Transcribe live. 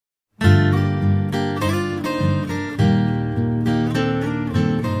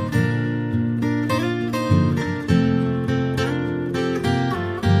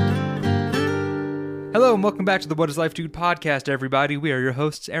Hello and welcome back to the What is Life Dude podcast, everybody. We are your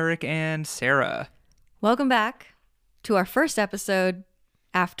hosts, Eric and Sarah. Welcome back to our first episode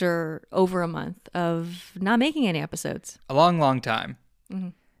after over a month of not making any episodes. A long time. Mm-hmm.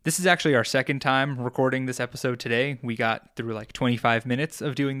 This is actually our second time recording this episode today. We got through like 25 minutes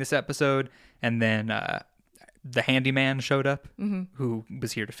of doing this episode, and then the handyman showed up, who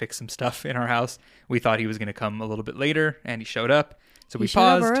was here to fix some stuff in our house. We thought he was going to come a little bit later, and he showed up. So we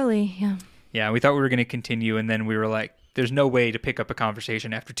paused. Showed up early, yeah. Yeah, we thought we were going to continue, and then we were like, there's no way to pick up a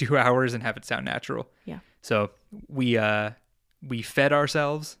conversation after 2 hours and have it sound natural. Yeah. So we fed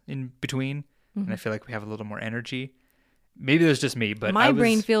ourselves in between, and I feel like we have a little more energy. Maybe there's just me, but my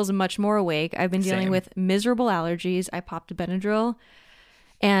brain feels much more awake. I've been dealing with miserable allergies. I popped a Benadryl,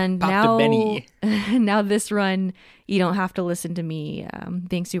 and now this run, you don't have to listen to me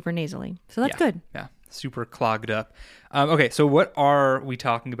being super nasally. So that's good. Yeah. Super clogged up. Okay, so what are we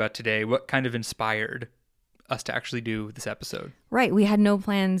talking about today? What kind of inspired us to actually do this episode? Right. We had no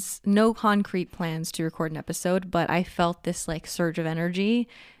plans, no concrete plans to record an episode, but I felt this like surge of energy.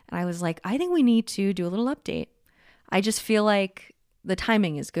 And I was like, I think we need to do a little update. I just feel like the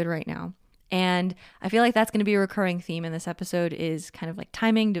timing is good right now. And I feel like that's going to be a recurring theme in this episode is kind of like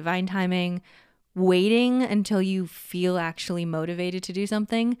timing, divine timing, waiting until you feel actually motivated to do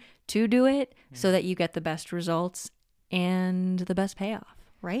something to do it so that you get the best results and the best payoff,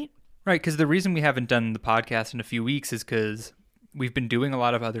 right? Right, because the reason we haven't done the podcast in a few weeks is because we've been doing a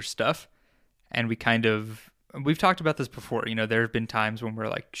lot of other stuff, and we've talked about this before. You know, there have been times when we're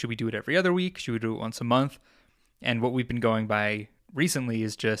like, should we do it every other week? Should we do it once a month? And what we've been going by recently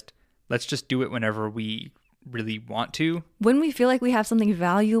is just, let's just do it whenever we really want to. When we feel like we have something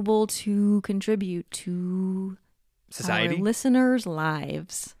valuable to contribute to society, our listeners'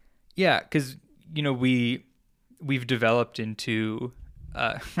 lives. Yeah, because, you know, we've developed into...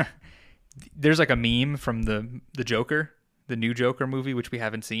 there's like a meme from the Joker, the new Joker movie, which we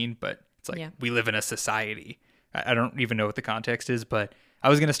haven't seen, but it's like, we live in a society. I don't even know what the context is, but I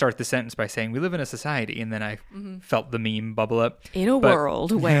was going to start the sentence by saying we live in a society, and then I felt the meme bubble up. In a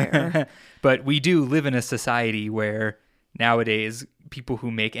world where... But we do live in a society where nowadays people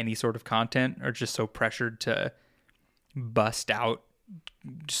who make any sort of content are just so pressured to bust out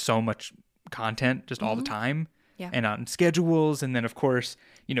so much content just all the time. Yeah. And on schedules. And then, of course,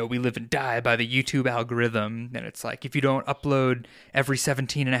 you know, we live and die by the YouTube algorithm. And it's like, if you don't upload every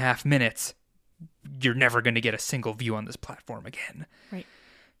 17 and a half minutes, you're never going to get a single view on this platform again. Right.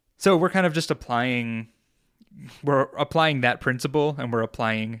 So we're kind of just applying that principle, and we're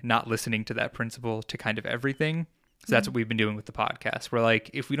applying not listening to that principle to kind of everything. So that's what we've been doing with the podcast. We're like,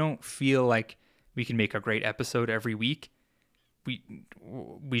 if we don't feel like we can make a great episode every week,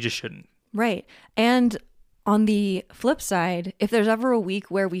 we just shouldn't. Right. And on the flip side, if there's ever a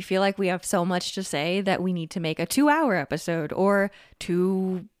week where we feel like we have so much to say that we need to make a 2-hour episode or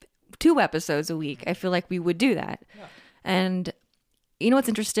two episodes a week, I feel like we would do that. Yeah. And you know what's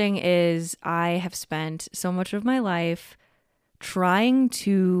interesting is I have spent so much of my life trying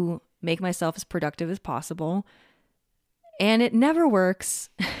to make myself as productive as possible, and it never works.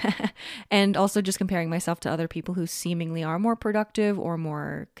 And also just comparing myself to other people who seemingly are more productive or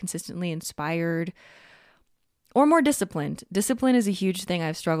more consistently inspired or more disciplined. Discipline is a huge thing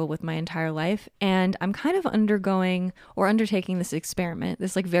I've struggled with my entire life. And I'm kind of undertaking this experiment,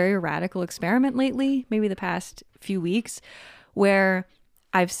 this like very radical experiment lately, maybe the past few weeks, where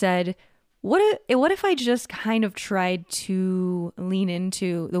I've said, what if I just kind of tried to lean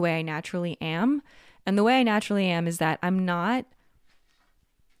into the way I naturally am? And the way I naturally am is that I've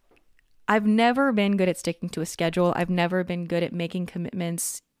never been good at sticking to a schedule. I've never been good at making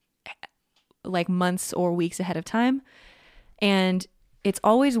commitments like months or weeks ahead of time. And it's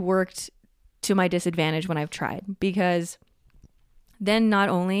always worked to my disadvantage when I've tried, because then not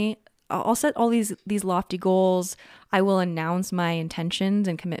only I'll set all these lofty goals, I will announce my intentions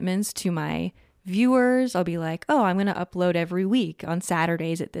and commitments to my viewers. I'll be like, oh, I'm going to upload every week on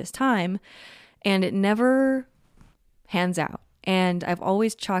Saturdays at this time. And it never hands out. And I've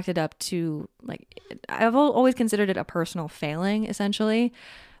always chalked it up to I've always considered it a personal failing, essentially.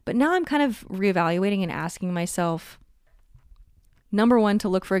 But now I'm kind of reevaluating and asking myself, number one, to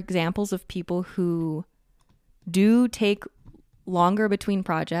look for examples of people who do take longer between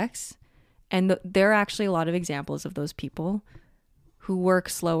projects. And there are actually a lot of examples of those people who work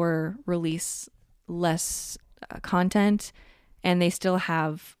slower, release less content, and they still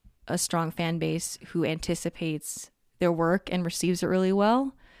have a strong fan base who anticipates their work and receives it really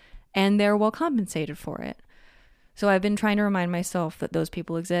well, and they're well compensated for it. So I've been trying to remind myself that those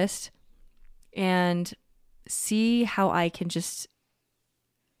people exist and see how I can just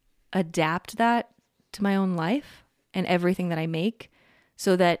adapt that to my own life and everything that I make,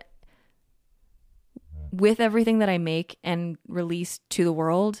 so that with everything that I make and release to the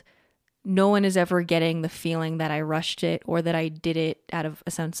world, no one is ever getting the feeling that I rushed it or that I did it out of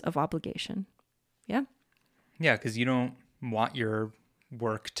a sense of obligation. Yeah. Yeah, because you don't want your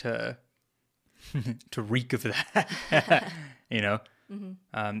work to reek of that, you know? Mm-hmm.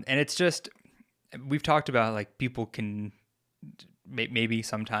 And it's just, we've talked about like people can, maybe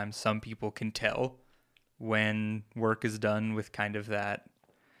sometimes some people can tell when work is done with kind of that,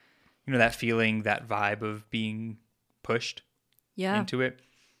 you know, that feeling, that vibe of being pushed into it.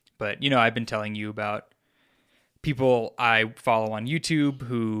 But, you know, I've been telling you about people I follow on YouTube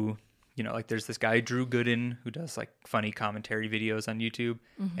who, you know, like there's this guy, Drew Gooden, who does like funny commentary videos on YouTube,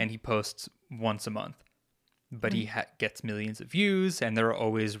 and he posts once a month, but he gets millions of views, and they're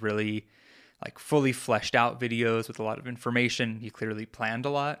always really like fully fleshed out videos with a lot of information. He clearly planned a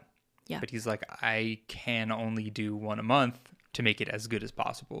lot, but he's like, I can only do one a month to make it as good as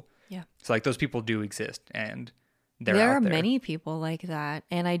possible. Yeah. So like those people do exist, and there are many people like that.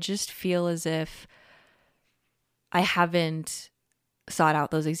 And I just feel as if I haven't sought out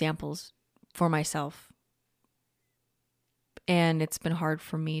those examples for myself. And it's been hard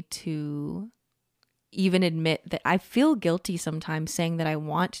for me to even admit that I feel guilty sometimes saying that I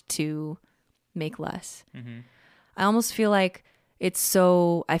want to make less. Mm-hmm. I almost feel like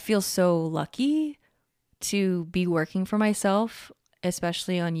I feel so lucky to be working for myself,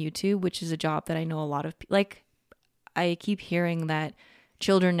 especially on YouTube, which is a job that I know a lot of, like, I keep hearing that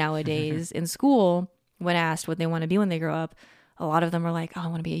children nowadays in school, when asked what they want to be when they grow up, a lot of them are like, oh, I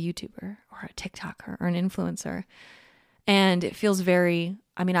want to be a YouTuber or a TikToker or an influencer. And it feels very,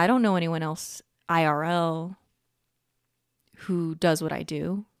 I mean, I don't know anyone else IRL who does what I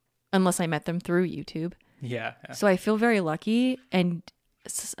do unless I met them through YouTube. Yeah. So I feel very lucky, and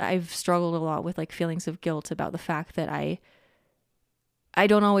I've struggled a lot with like feelings of guilt about the fact that I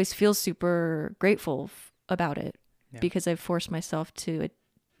don't always feel super grateful about it because I've forced myself to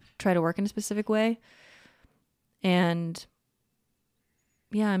try to work in a specific way. And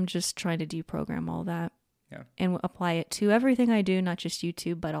yeah, I'm just trying to deprogram all that and apply it to everything I do, not just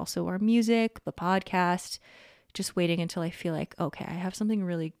YouTube, but also our music, the podcast, just waiting until I feel like, okay, I have something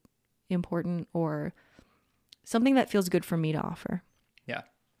really important or something that feels good for me to offer. Yeah.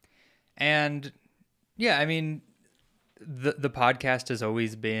 And yeah, I mean, the podcast has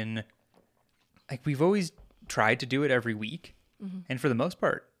always been like, we've always tried to do it every week. Mm-hmm. And for the most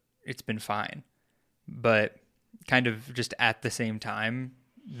part, it's been fine. But kind of just at the same time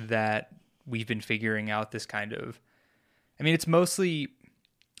that we've been figuring out this kind of, I mean, it's mostly,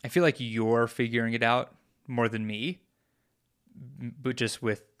 I feel like you're figuring it out more than me, but just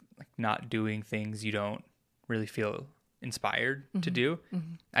with like not doing things you don't really feel inspired to do.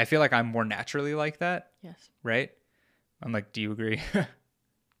 Mm-hmm. I feel like I'm more naturally like that. Yes. Right? I'm like, do you agree?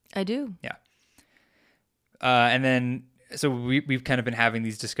 I do. Yeah. And then, so we've kind of been having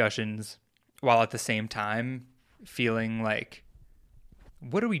these discussions while at the same time feeling like,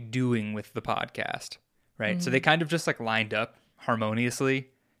 what are we doing with the podcast? Right. Mm-hmm. So they kind of just like lined up harmoniously,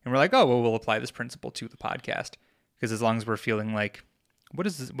 and we're like, oh, well, we'll apply this principle to the podcast. Because as long as we're feeling like,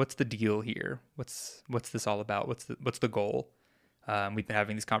 what's the deal here? What's this all about? What's the goal? We've been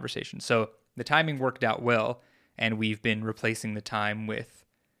having these conversations. So the timing worked out well, and we've been replacing the time with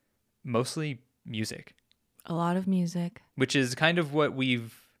mostly music. A lot of music. Which is kind of what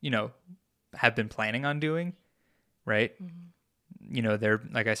we've, have been planning on doing, right?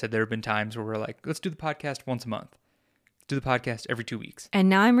 Mm-hmm. Like I said, there have been times where we're like, let's do the podcast once a month. Do the podcast every 2 weeks. And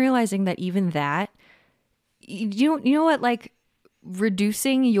now I'm realizing that even that, you know what, like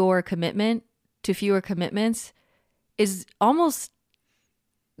reducing your commitment to fewer commitments is almost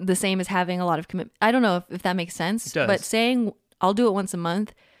the same as having a lot of commitment. I don't know if that makes sense. It does. But saying I'll do it once a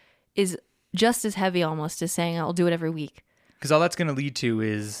month is just as heavy almost as saying I'll do it every week. Because all that's going to lead to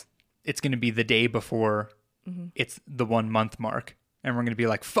is it's going to be the day before it's the 1 month mark. And we're going to be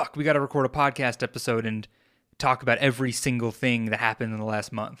like, fuck, we got to record a podcast episode and talk about every single thing that happened in the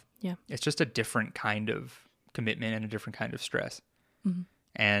last month. Yeah. It's just a different kind of commitment and a different kind of stress. Mm-hmm.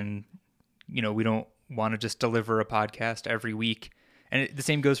 And, we don't want to just deliver a podcast every week. And the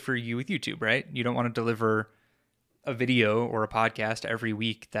same goes for you with YouTube, right? You don't want to deliver a video or a podcast every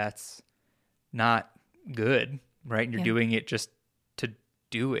week that's not good, right? And you're doing it just to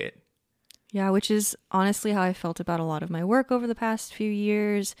do it. Yeah, which is honestly how I felt about a lot of my work over the past few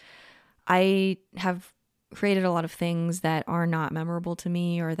years. I have created a lot of things that are not memorable to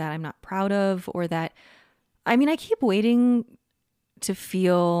me, or that I'm not proud of, or that, I mean, I keep waiting to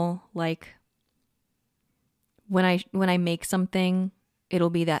feel like when I make something it'll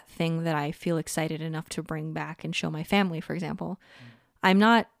be that thing that I feel excited enough to bring back and show my family, for example. I'm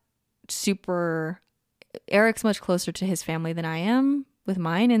not Eric's much closer to his family than I am with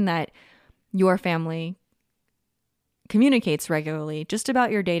mine, in that your family communicates regularly just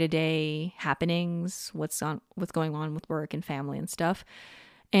about your day-to-day happenings, what's going on with work and family and stuff.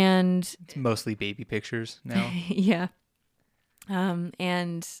 And it's mostly baby pictures now. Yeah.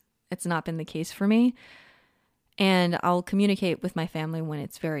 And it's not been the case for me. And I'll communicate with my family when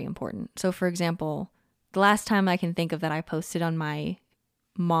it's very important. So for example, the last time I can think of that I posted on my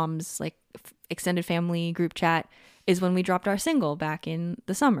mom's like extended family group chat is when we dropped our single back in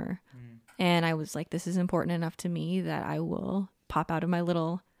the summer. And I was like, this is important enough to me that I will pop out of my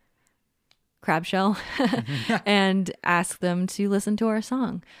little crab shell and ask them to listen to our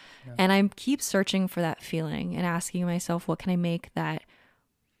song. Yeah. And I keep searching for that feeling and asking myself, what can I make that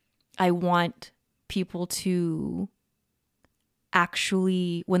I want people to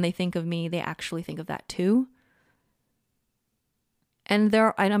actually, when they think of me, they actually think of that too. And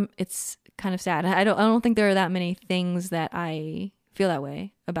it's kind of sad. I don't think there are that many things that I feel that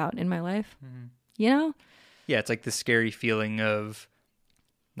way about in my life. Mm-hmm. You know? Yeah, it's like the scary feeling of,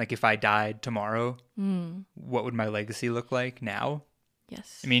 like, if I died tomorrow, what would my legacy look like now?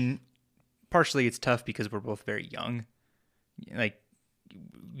 Yes. I mean, partially it's tough because we're both very young. Like,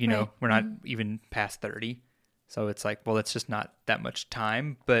 you know, we're not even past 30. So it's like, well, it's just not that much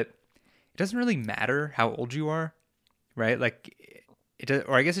time. But it doesn't really matter how old you are, right? Like,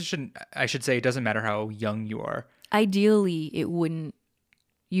 or I guess I should say it doesn't matter how young you are. Ideally, you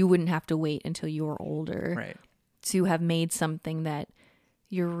wouldn't have to wait until you were older to have made something that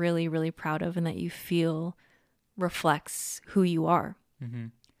you're really, really proud of and that you feel reflects who you are. Mm-hmm.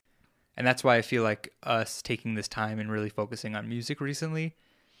 And that's why I feel like us taking this time and really focusing on music recently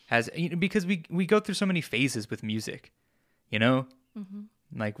because we go through so many phases with music, you know? Mm-hmm.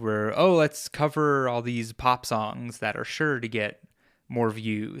 Like let's cover all these pop songs that are sure to get more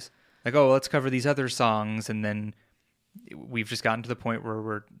views. Like, let's cover these other songs. And then we've just gotten to the point where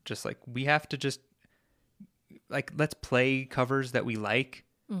we're just like, we have to just, like, let's play covers that we like,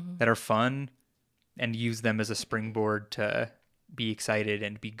 that are fun, and use them as a springboard to be excited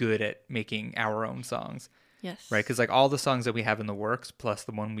and be good at making our own songs. Yes. Right? Because, like, all the songs that we have in the works, plus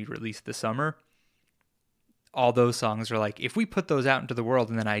the one we released this summer, all those songs are like, if we put those out into the world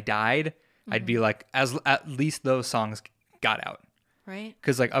and then I died, I'd be like, at least those songs got out. Right.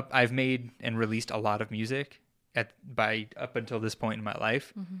 Because, like, I've made and released a lot of music up until this point in my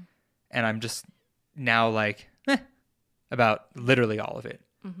life. Mm-hmm. And I'm just now like, about literally all of it.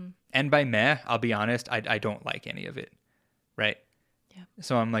 Mm-hmm. And by meh, I'll be honest, I don't like any of it. Right? Yeah.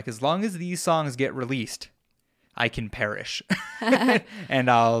 So I'm like, as long as these songs get released, I can perish. And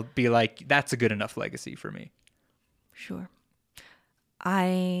I'll be like, that's a good enough legacy for me. Sure.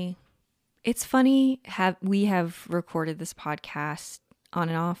 It's funny, we have recorded this podcast on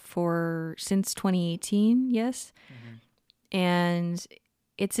and off since 2018, yes? Mm-hmm. And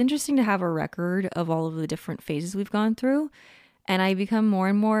it's interesting to have a record of all of the different phases we've gone through. And I become more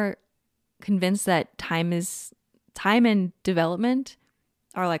and more convinced that time and development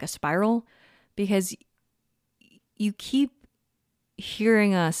are like a spiral, because you keep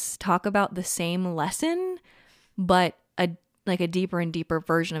hearing us talk about the same lesson, but a deeper and deeper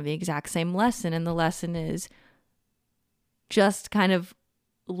version of the exact same lesson. And the lesson is just kind of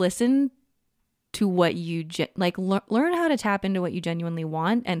listen to what you learn how to tap into what you genuinely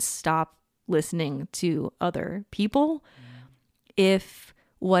want and stop listening to other people. If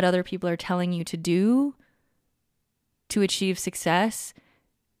what other people are telling you to do to achieve success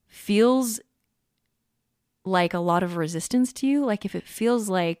feels like a lot of resistance to you, like if it feels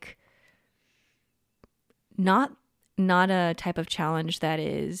like not a type of challenge that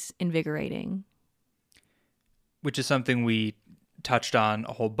is invigorating. Which is something we touched on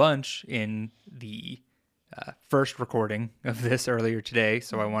a whole bunch in the first recording of this earlier today.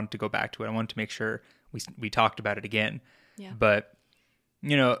 So I wanted to go back to it. I wanted to make sure we talked about it again. Yeah. But,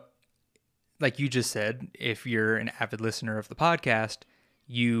 you know, like you just said, if you're an avid listener of the podcast,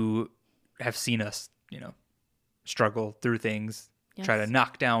 you have seen us, you know, struggle through things, try to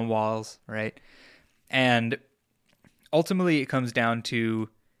knock down walls, right? And ultimately it comes down to,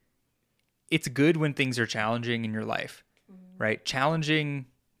 it's good when things are challenging in your life, right? Challenging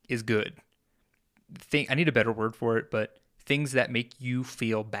is good. I need a better word for it, but things that make you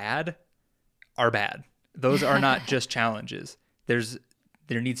feel bad are bad. Those are not just challenges. There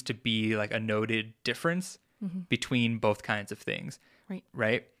needs to be like a noted difference between both kinds of things,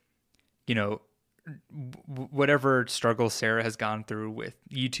 right? You know, whatever struggle Sarah has gone through with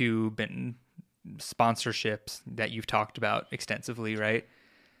YouTube and sponsorships that you've talked about extensively, right?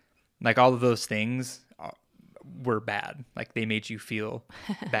 Like all of those things were bad. Like they made you feel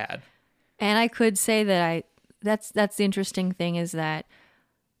bad. And I could say that that's the interesting thing is that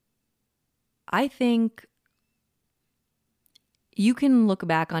I think you can look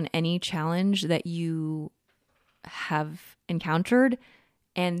back on any challenge that you have encountered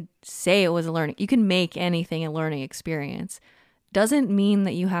and say it was a learning. You can make anything a learning experience. Doesn't mean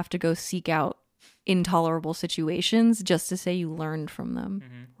that you have to go seek out intolerable situations just to say you learned from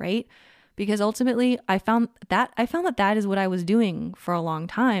them, right? Because ultimately I found that is what I was doing for a long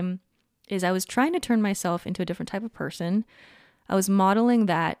time, is I was trying to turn myself into a different type of person. I was modeling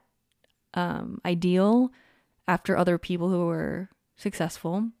that ideal after other people who were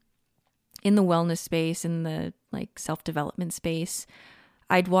successful in the wellness space, in the like self-development space.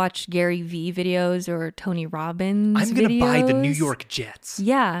 I'd watch Gary Vee videos or Tony Robbins I'm going to buy the New York Jets.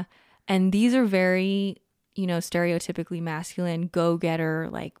 Yeah. And these are very, stereotypically masculine, go-getter,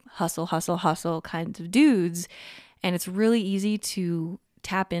 like hustle, hustle, hustle kinds of dudes. And it's really easy to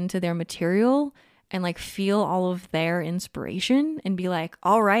tap into their material and like feel all of their inspiration and be like,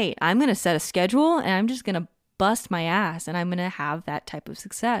 all right, I'm going to set a schedule and I'm just going to bust my ass and I'm going to have that type of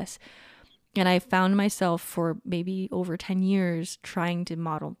success. And I found myself for maybe over 10 years trying to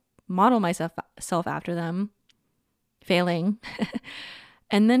model myself after them, failing.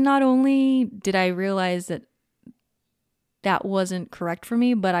 And then not only did I realize that that wasn't correct for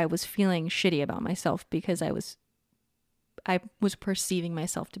me, but I was feeling shitty about myself because I was perceiving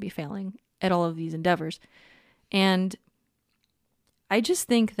myself to be failing at all of these endeavors. And I just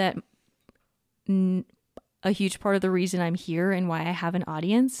think that a huge part of the reason I'm here and why I have an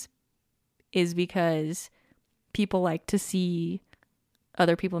audience is because people like to see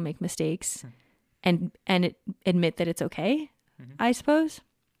other people make mistakes and admit that it's okay, I suppose.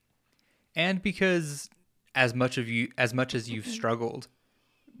 And because as much as you've struggled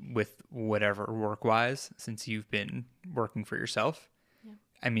with whatever work-wise since you've been working for yourself,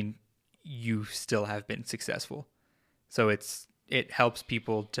 I mean, you still have been successful. So it helps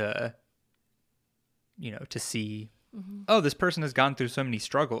people to see, oh, this person has gone through so many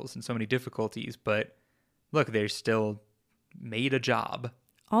struggles and so many difficulties, but look, they're still made a job.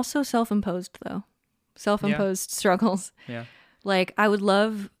 Also self-imposed, though. Self-imposed struggles. Yeah. Like, I would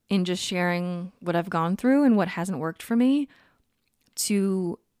love, in just sharing what I've gone through and what hasn't worked for me,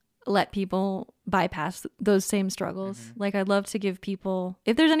 to let people bypass those same struggles. Like, I'd love to give people,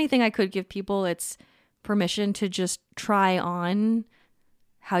 if there's anything I could give people, it's permission to just try on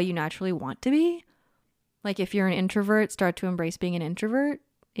how you naturally want to be. Like, if you're an introvert, start to embrace being an introvert.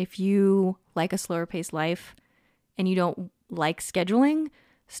 If you like a slower paced life and you don't like scheduling,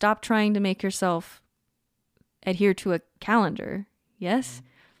 stop trying to make yourself adhere to a calendar. Yes?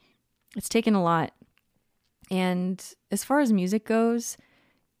 It's taken a lot. And as far as music goes,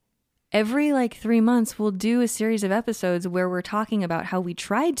 every 3 months we'll do a series of episodes where we're talking about how we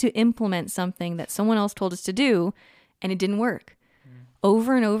tried to implement something that someone else told us to do and it didn't work.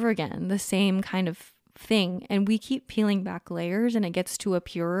 Over and over again, the same kind of thing. And we keep peeling back layers and it gets to a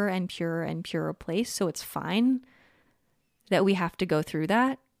purer and purer and purer place. So it's fine that we have to go through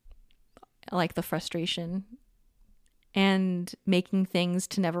that, like the frustration and making things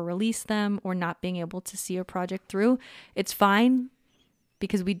to never release them or not being able to see a project through. It's fine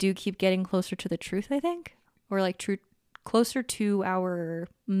because we do keep getting closer to the truth, I think, or closer to our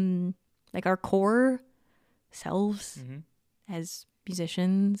our core selves as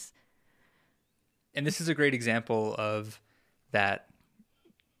musicians. And this is a great example of that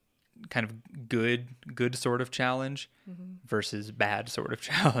kind of good sort of challenge versus bad sort of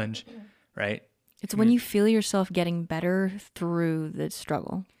challenge, right? It's when you feel yourself getting better through the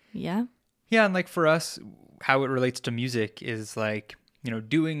struggle. Yeah? Yeah, and for us, how it relates to music is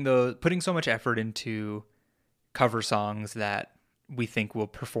putting so much effort into cover songs that we think will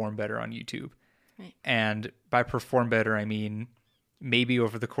perform better on YouTube. Right. And by perform better, I mean maybe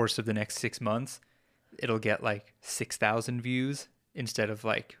over the course of the next 6 months, it'll get 6,000 views instead of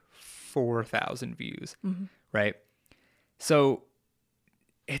 4,000 views, right? So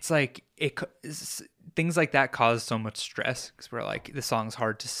it's things like that cause so much stress because we're the song's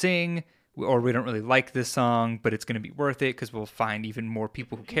hard to sing, or we don't really like this song, but it's going to be worth it because we'll find even more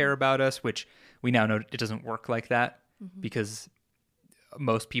people who care about us, which we now know it doesn't work like that because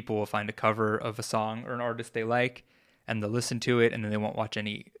most people will find a cover of a song or an artist they like and they'll listen to it and then they won't watch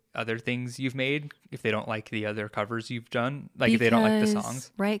any other things you've made if they don't like the other covers you've done, if they don't like the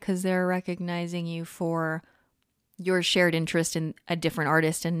songs. Right, because they're recognizing you for your shared interest in a different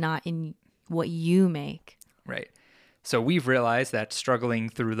artist and not in what you make. Right. So we've realized that struggling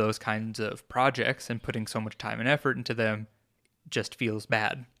through those kinds of projects and putting so much time and effort into them just feels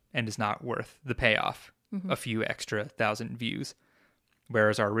bad and is not worth the payoff, a few extra 1,000 views.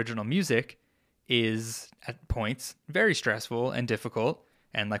 Whereas our original music is at points very stressful and difficult.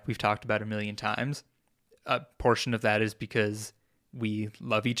 And like we've talked about a million times, a portion of that is because we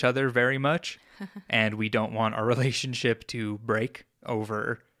love each other very much and we don't want our relationship to break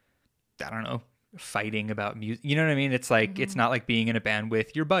over, I don't know, fighting about music. You know what I mean? It's like, it's not like being in a band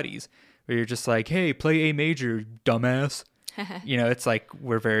with your buddies where you're just like, hey, play A major, dumbass. You know, it's like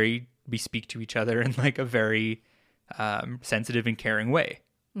we speak to each other in like a very sensitive and caring way,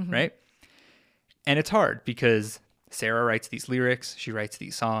 right? And it's hard because Sarah writes these lyrics, she writes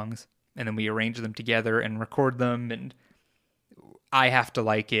these songs, and then we arrange them together and record them, and I have to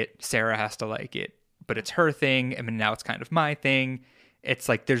like it, Sarah has to like it, but it's her thing, and now it's kind of my thing. It's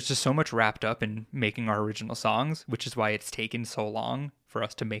like there's just so much wrapped up in making our original songs, which is why it's taken so long for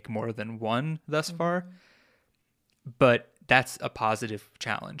us to make more than one thus far. But that's a positive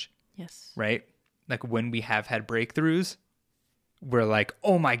challenge. Yes. Right? Like when we have had breakthroughs, we're like,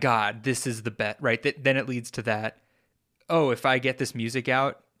 oh my God, this is the bet, right? Then it leads to that, oh, if I get this music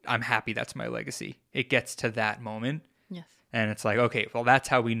out, I'm happy that's my legacy. It gets to that moment. Yes. And it's like, okay, well, that's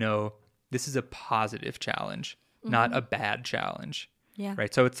how we know this is a positive challenge, not a bad challenge. Yeah.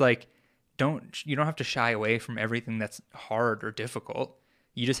 Right. So it's like, you don't have to shy away from everything that's hard or difficult.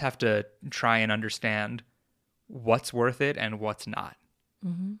 You just have to try and understand what's worth it and what's not.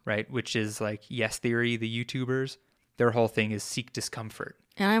 Right. Which is like Yes Theory, the YouTubers, their whole thing is seek discomfort.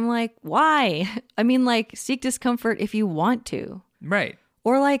 And I'm like, why? I mean, like, seek discomfort if you want to. Right.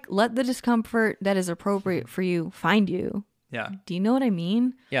 Or like, let the discomfort that is appropriate for you find you. Yeah. Do you know what I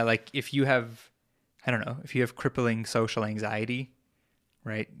mean? Yeah. Like if you have, I don't know, if you have crippling social anxiety,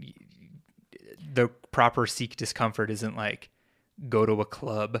 right? The proper seek discomfort isn't like go to a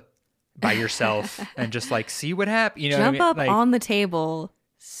club by yourself and just like see what happens. You know, Jump what I mean? up Like, on the table,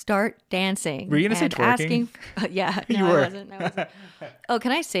 start dancing. Were you gonna say and twerking? Yeah, You no, were. I wasn't. Oh,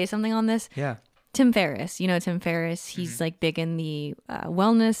 can I say something on this? Yeah. Tim Ferriss, you know Tim Ferriss. He's like big in the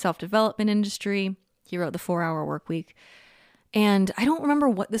wellness, self-development industry. He wrote the 4-Hour Workweek. And I don't remember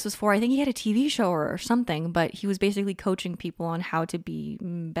what this was for. I think he had a TV show or something, but he was basically coaching people on how to be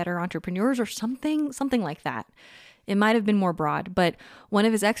better entrepreneurs or something like that. It might have been more broad, but one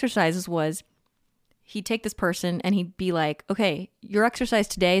of his exercises was he'd take this person and he'd be like, okay, your exercise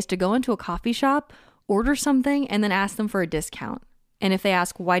today is to go into a coffee shop, order something, and then ask them for a discount. And if they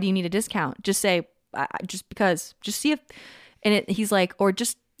ask, why do you need a discount? Just say, just because, just see if, and he's like, or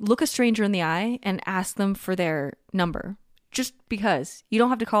just look a stranger in the eye and ask them for their number. Just because. You don't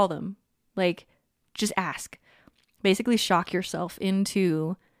have to call them. Like, just ask. Basically shock yourself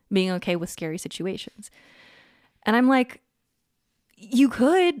into being okay with scary situations. And I'm like, you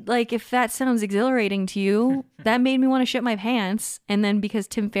could, like, if that sounds exhilarating to you, that made me want to shit my pants. And then because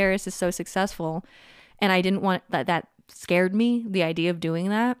Tim Ferriss is so successful and I didn't want that scared me, the idea of doing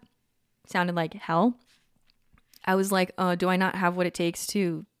that sounded like hell. I was like, do I not have what it takes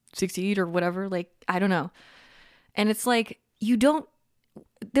to succeed or whatever? Like, I don't know. And it's like,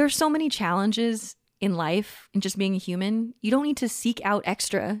 there's so many challenges in life and just being a human. You don't need to seek out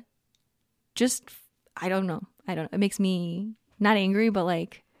extra. Just, I don't know. It makes me not angry, but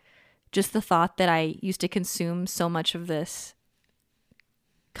like just the thought that I used to consume so much of this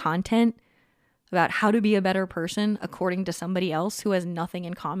content about how to be a better person according to somebody else who has nothing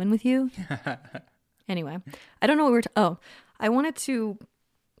in common with you. Anyway, I don't know what I wanted to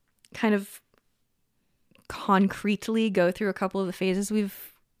kind of concretely go through a couple of the phases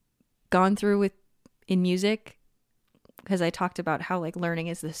we've gone through in music, because I talked about how like learning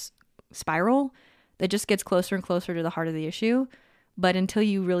is this spiral that just gets closer and closer to the heart of the issue, but until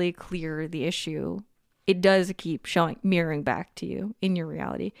you really clear the issue, it does keep mirroring back to you in your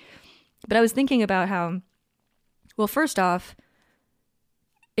reality. But I was thinking about how, well, first off,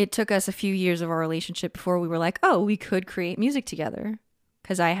 it took us a few years of our relationship before we were like, oh, we could create music together,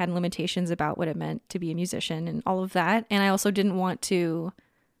 because I had limitations about what it meant to be a musician and all of that. And I also didn't want to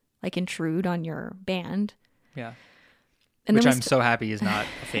like intrude on your band. Yeah. And which I'm so happy is not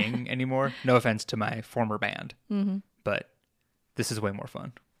a thing anymore. No offense to my former band, but this is way more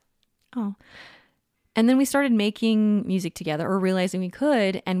fun. Oh. And then we started making music together, or realizing we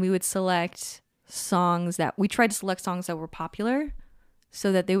could, and we would select songs that we tried to select songs that were popular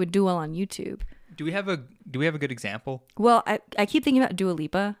so that they would do well on YouTube. Do we have a good example? Well, I keep thinking about Dua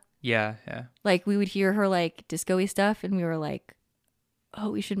Lipa. Yeah. Like we would hear her like disco-y stuff and we were like,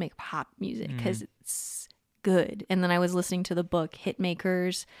 oh, we should make pop music because it's good. And then I was listening to the book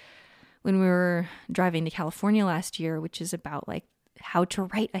Hitmakers, when we were driving to California last year, which is about like how to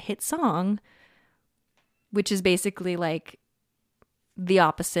write a hit song, which is basically like the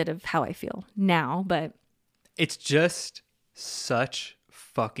opposite of how I feel now, but it's just such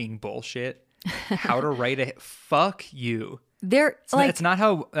fucking bullshit. How to write a fuck you. That's not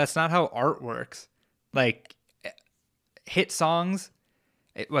how art works. Like hit songs,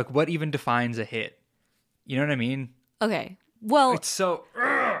 like what even defines a hit? You know what I mean? Okay. Well, it's so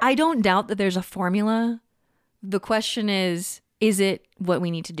I don't doubt that there's a formula. The question is it what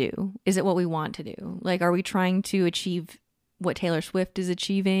we need to do? Is it what we want to do? Like, are we trying to achieve what Taylor Swift is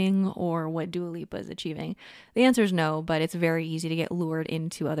achieving or what Dua Lipa is achieving? The answer is no, but it's very easy to get lured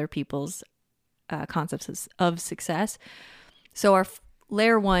into other people's concepts of success. So our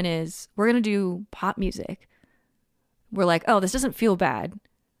layer one is we're going to do pop music. We're like, oh, this doesn't feel bad.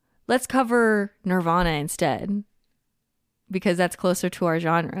 Let's cover Nirvana instead because that's closer to our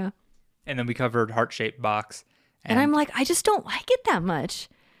genre. And then we covered Heart-Shaped Box. And I'm like, I just don't like it that much.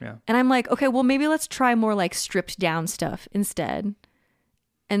 Yeah. And I'm like, okay, well, maybe let's try more like stripped down stuff instead.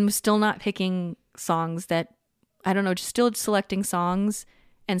 And we're still not picking songs that, I don't know, just still selecting songs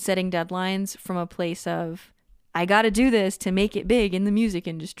and setting deadlines from a place of, I got to do this to make it big in the music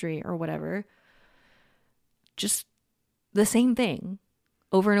industry or whatever. Just the same thing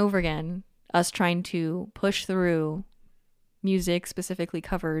over and over again. Us trying to push through music, specifically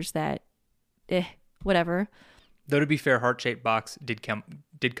covers that, whatever. Though to be fair, Heart-Shaped Box did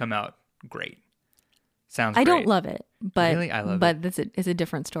come out great. Sounds great. I don't love it, but really? I love it. But it's a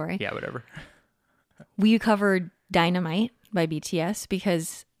different story. Yeah, whatever. We covered Dynamite by BTS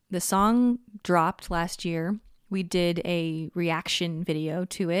because the song dropped last year. We did a reaction video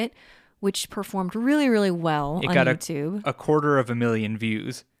to it, which performed really, really well on YouTube. A 250,000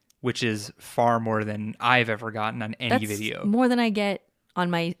 views, which is far more than I've ever gotten on any video. More than I get on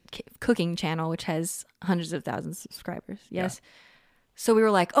my cooking channel, which has hundreds of thousands of subscribers. Yes. Yeah. So we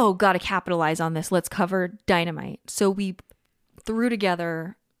were like, oh, got to capitalize on this. Let's cover Dynamite. So we threw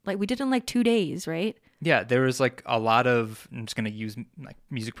together, like we did in like 2 days, right? Yeah, there was like a lot of, I'm just going to use like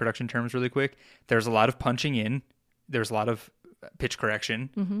music production terms really quick. There's a lot of punching in. There's a lot of pitch correction.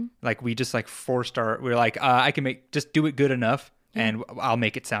 Mm-hmm. Like we just like we're like, I can just do it good enough and I'll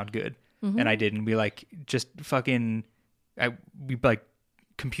make it sound good. Mm-hmm. And I did. And we like just fucking, we like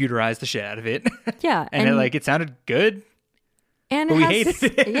computerized the shit out of it. Yeah. and it sounded good. And but we hated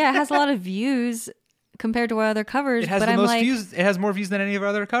it. Yeah, it has a lot of views compared to our other covers. It has views. It has more views than any of our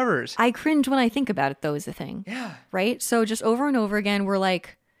other covers. I cringe when I think about it, though, is the thing. Yeah. Right? So just over and over again, we're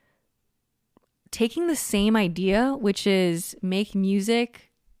like taking the same idea, which is make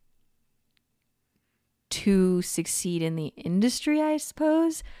music to succeed in the industry, I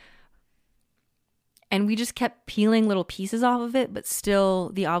suppose. And we just kept peeling little pieces off of it, but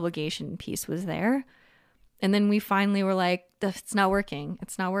still the obligation piece was there. And then we finally were like, it's not working.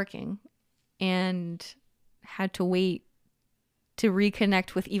 It's not working. And had to wait to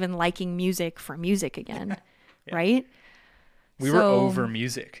reconnect with even liking music for music again. Yeah. Right? We were over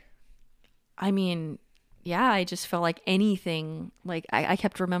music. I mean, yeah, I just felt like anything, like I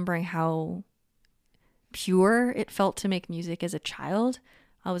kept remembering how pure it felt to make music as a child.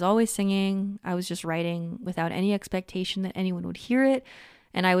 I was always singing. I was just writing without any expectation that anyone would hear it.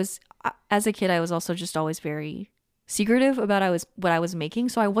 And as a kid, I was also just always very secretive about what I was making.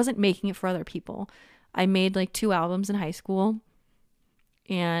 So I wasn't making it for other people. I made like 2 albums in high school.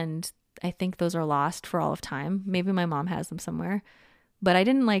 And I think those are lost for all of time. Maybe my mom has them somewhere. But I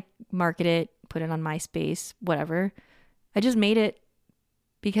didn't like market it, put it on MySpace, whatever. I just made it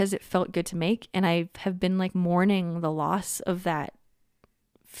because it felt good to make. And I have been like mourning the loss of that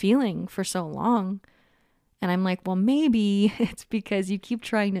feeling for so long. And I'm like, well, maybe it's because you keep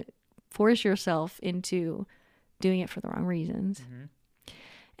trying to force yourself into doing it for the wrong reasons. Mm-hmm.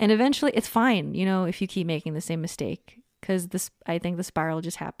 And eventually it's fine, if you keep making the same mistake, because I think the spiral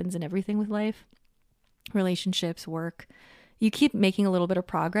just happens in everything with life, relationships, work. You keep making a little bit of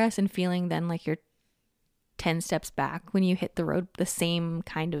progress and feeling then like you're 10 steps back when you hit the same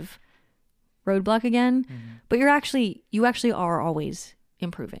kind of roadblock again. Mm-hmm. But you actually are always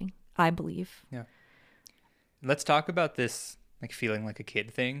improving, I believe. Yeah. Let's talk about this like feeling like a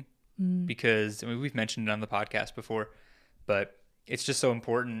kid thing, because we've mentioned it on the podcast before, but it's just so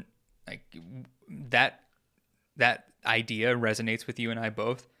important. Like that idea resonates with you and I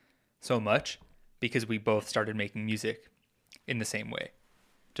both so much because we both started making music in the same way,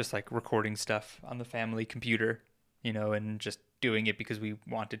 just like recording stuff on the family computer, and just doing it because we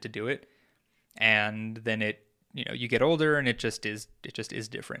wanted to do it. And then you get older and it just is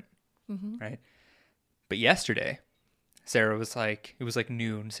different. Mm-hmm. Right. But yesterday, Sarah was like, it was like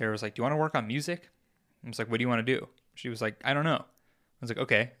noon. Sarah was like, do you want to work on music? I was like, what do you want to do? She was like, I don't know. I was like,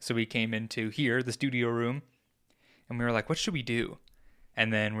 okay. So we came into here, the studio room, and we were like, what should we do?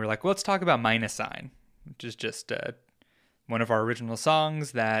 And then we were like, well, let's talk about Minus Sign, which is just one of our original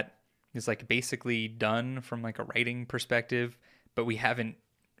songs that is like basically done from like a writing perspective, but we hadn't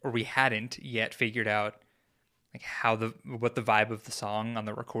yet figured out like what the vibe of the song on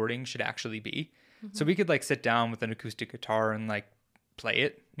the recording should actually be. Mm-hmm. So we could like sit down with an acoustic guitar and like play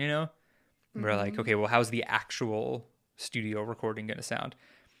it, you know? Mm-hmm. We're like, okay, well, how's the actual studio recording going to sound?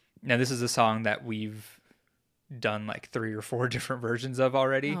 Now, this is a song that we've done like 3 or 4 different versions of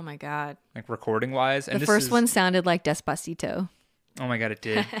already. Oh my God. Like recording wise. And the first one sounded like Despacito. Oh my God, it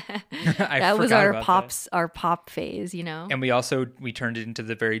did. That was our pop phase, you know? And we turned it into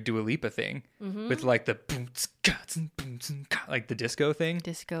the very Dua Lipa thing with like the like the disco thing.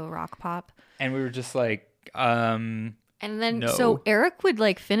 Disco rock pop. And we were just like, and then, so Eric would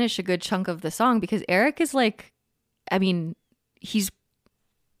like finish a good chunk of the song because Eric is like, I mean,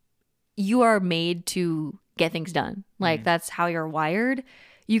 you are made to get things done. Like that's how you're wired.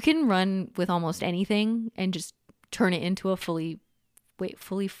 You can run with almost anything and just turn it into a full-fledged.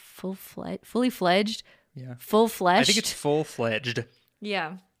 Yeah. Full-fledged. I think it's full-fledged.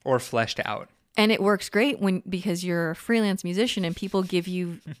 Yeah. Or fleshed out. And it works great because you're a freelance musician and people give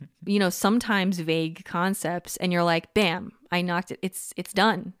you, you know, sometimes vague concepts and you're like, bam, I knocked it. It's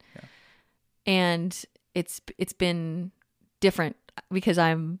done. Yeah. And it's been different because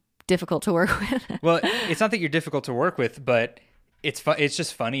I'm difficult to work with. Well, it's not that you're difficult to work with, but it's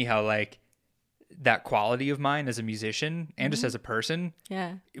just funny how like that quality of mine as a musician and just as a person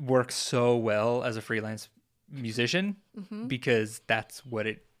works so well as a freelance musician because that's what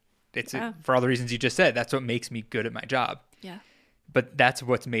it's for all the reasons you just said. That's what makes me good at my job. Yeah. But that's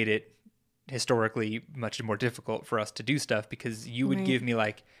what's made it historically much more difficult for us to do stuff because you would give me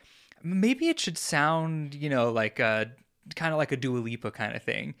like, maybe it should sound, you know, like kind of like a Dua Lipa kind of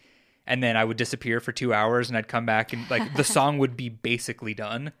thing. And then I would disappear for 2 hours and I'd come back and like the song would be basically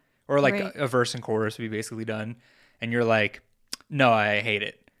done. Or like a verse and chorus would be basically done. And you're like, no, I hate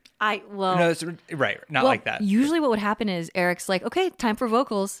it. No, it's, right. Not like that. Usually what would happen is Eric's like, okay, time for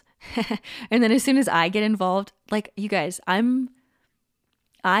vocals. And then as soon as I get involved, like you guys, I'm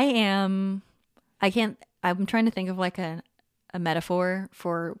trying to think of like a metaphor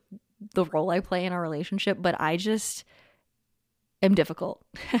for the role I play in our relationship, but I just am difficult.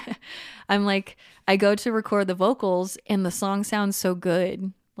 I'm like, I go to record the vocals and the song sounds so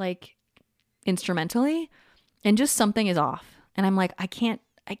good, like instrumentally, and just something is off. And I'm like, I'm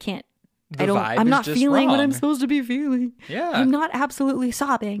not feeling what I'm supposed to be feeling. Yeah. I'm not absolutely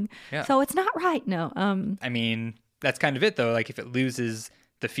sobbing. Yeah. So it's not right. No. I mean, that's kind of it though. Like if it loses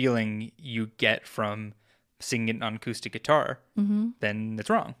the feeling you get from singing it on acoustic guitar, then it's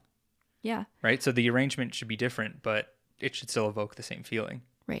wrong. Yeah. Right. So the arrangement should be different, but it should still evoke the same feeling.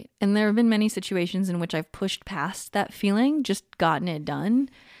 Right. And there have been many situations in which I've pushed past that feeling, just gotten it done.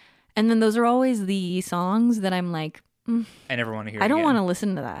 And then those are always the songs that I'm like, I never want to hear I don't want to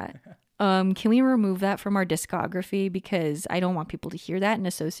listen to that. Can we remove that from our discography? Because I don't want people to hear that and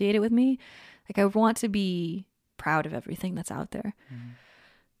associate it with me. Like I want to be proud of everything that's out there.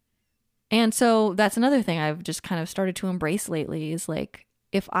 And so that's another thing I've just kind of started to embrace lately is like,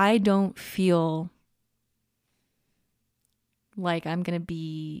 if I don't feel like I'm going to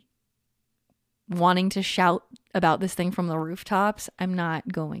be wanting to shout about this thing from the rooftops, I'm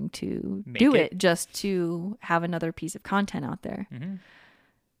not going to do it just to have another piece of content out there.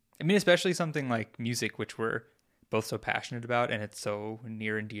 I mean, especially something like music, which we're both so passionate about and it's so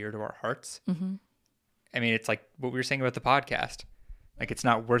near and dear to our hearts. I mean, it's like what we were saying about the podcast. Like, it's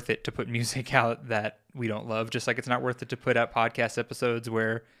not worth it to put music out that we don't love, just like it's not worth it to put out podcast episodes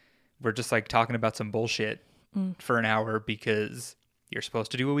where we're just like talking about some bullshit for an hour because you're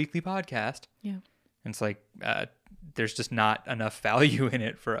supposed to do a weekly podcast. Yeah. And it's like, there's just not enough value in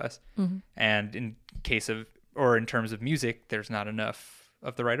it for us. And in terms of music, there's not enough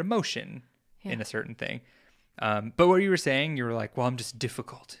of the right emotion in a certain thing. But what you were saying, you were like, well, I'm just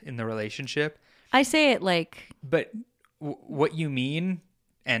difficult in the relationship. I say it like... But what you mean,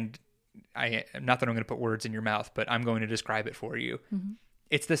 and not that I'm going to put words in your mouth, but I'm going to describe it for you.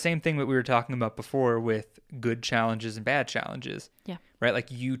 It's the same thing that we were talking about before with good challenges and bad challenges. Yeah. Right? Like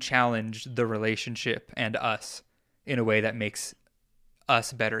you challenge the relationship and us in a way that makes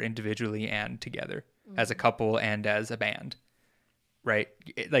us better individually and together as a couple and as a band. Right?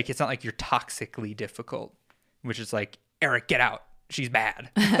 It's not like you're toxically difficult, which is like, Eric, get out. She's bad.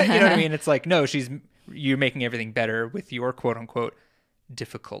 You know what I mean? It's like, no, you're making everything better with your quote unquote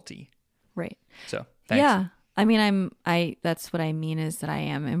difficulty. Right. So thanks. Yeah. I mean, that's what I mean is that I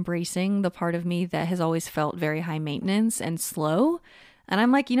am embracing the part of me that has always felt very high maintenance and slow. And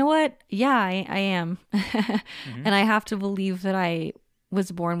I'm like, you know what? Yeah, I am. Mm-hmm. And I have to believe that I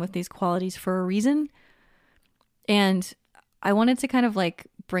was born with these qualities for a reason. And I wanted to kind of like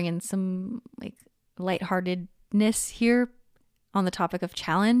bring in some like lightheartedness here on the topic of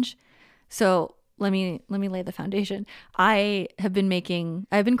challenge. So let me lay the foundation. I've been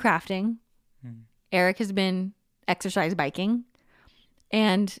crafting. Eric has been exercise biking,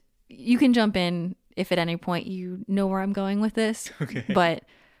 and you can jump in if at any point you know where I'm going with this. Okay. But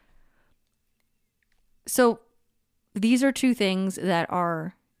so these are two things that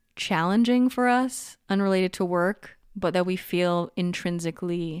are challenging for us, unrelated to work, but that we feel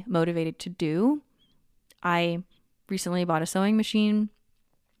intrinsically motivated to do. I recently bought a sewing machine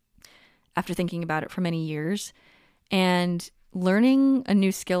after thinking about it for many years, and learning a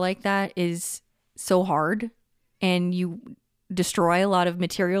new skill like that is so hard, and you destroy a lot of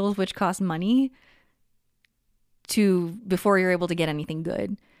materials which cost money before you're able to get anything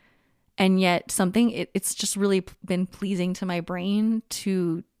good. And yet it's just really been pleasing to my brain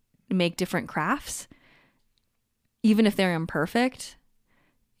to make different crafts, even if they're imperfect.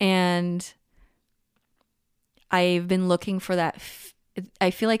 And I've been looking for that. I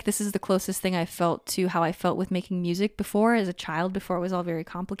feel like this is the closest thing I felt to how I felt with making music before as a child, before it was all very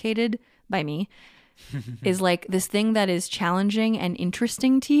complicated by me, is like this thing that is challenging and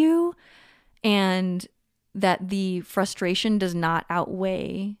interesting to you, and that the frustration does not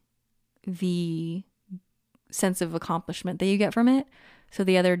outweigh the sense of accomplishment that you get from it. So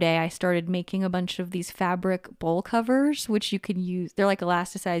the other day I started making a bunch of these fabric bowl covers, which you can use. They're like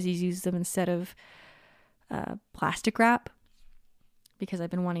elasticized. You use them instead of plastic wrap, because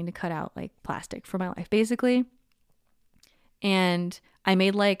I've been wanting to cut out like plastic for my life, basically. And I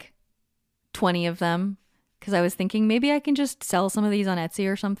made like 20 of them because I was thinking maybe I can just sell some of these on Etsy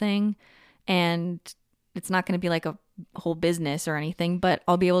or something, and it's not going to be like a whole business or anything, but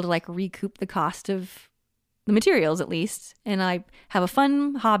I'll be able to like recoup the cost of the materials at least. And I have a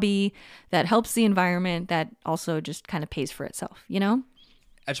fun hobby that helps the environment that also just kind of pays for itself, you know?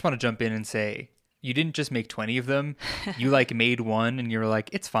 I just want to jump in and say, you didn't just make 20 of them. You like made one and you were like,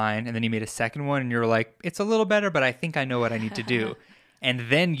 it's fine. And then you made a second one and you were like, it's a little better, but I think I know what I need to do. And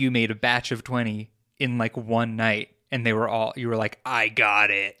then you made a batch of 20 in like one night, and you were like, I got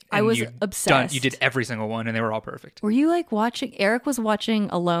it. And I was obsessed. You did every single one and they were all perfect. Were you like watching? Eric was watching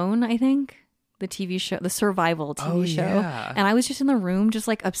Alone, I think, the TV show, the survival TV show. Yeah. And I was just in the room, just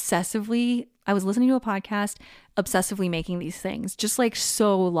like obsessively, I was listening to a podcast, obsessively making these things, just like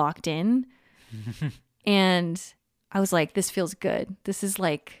so locked in. And I was like, this feels good. This is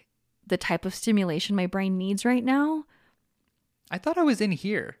like the type of stimulation my brain needs right now. I thought I was in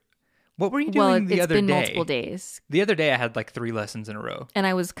here. What were you doing the other day? It's been multiple days. The other day I had like 3 lessons in a row. And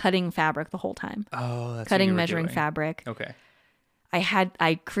I was cutting fabric the whole time. Oh, that's cutting, what you were measuring doing. fabric. Okay.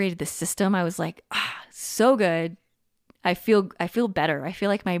 I created the system. I was like, so good. I feel better. I feel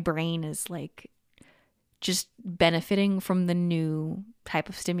like my brain is like just benefiting from the new type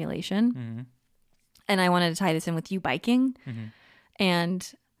of stimulation. Mm-hmm. And I wanted to tie this in with you biking. Mm-hmm.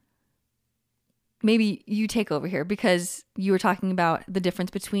 And maybe you take over here, because you were talking about the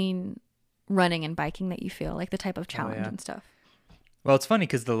difference between running and biking that you feel, like the type of challenge and stuff. Well, it's funny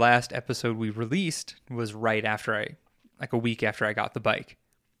because the last episode we released was right after like a week after I got the bike,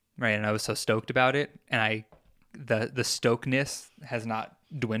 right? And I was so stoked about it, and the stokeness has not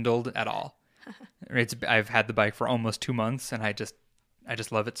dwindled at all. I've had the bike for almost 2 months, and I just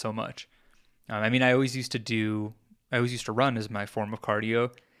love it so much. I mean, I always used to run as my form of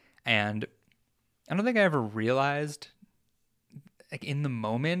cardio, and I don't think I ever realized, like in the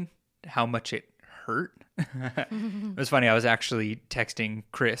moment, how much it hurt. It was funny. I was actually texting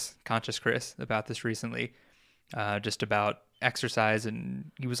Conscious Chris, about this recently, just about exercise,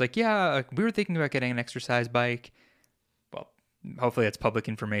 and he was like, "Yeah, we were thinking about getting an exercise bike." Well, hopefully that's public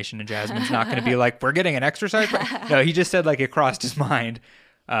information, and Jasmine's not going to be like, "We're getting an exercise bike." No, he just said like it crossed his mind.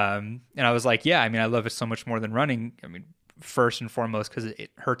 And I was like, yeah, I mean, I love it so much more than running. I mean, first and foremost, because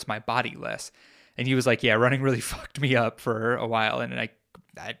it hurts my body less. And he was like, yeah, running really fucked me up for a while. And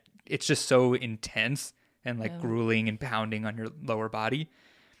it's just so intense and like grueling and pounding on your lower body.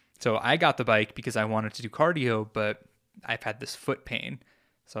 So I got the bike because I wanted to do cardio, but I've had this foot pain.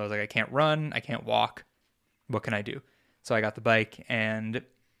 So I was like, I can't run, I can't walk. What can I do? So I got the bike, and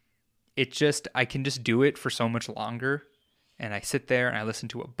I can just do it for so much longer. And I sit there and I listen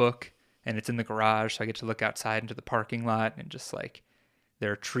to a book, and it's in the garage, so I get to look outside into the parking lot, and just like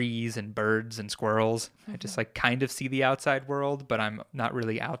there are trees and birds and squirrels. I just like kind of see the outside world, but I'm not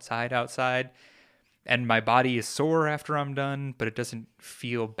really outside. and my body is sore after I'm done, but it doesn't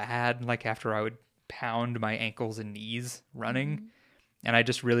feel bad like after I would pound my ankles and knees running. Mm-hmm. And I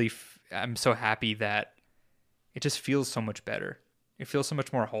just really, I'm so happy that it just feels so much better. It feels so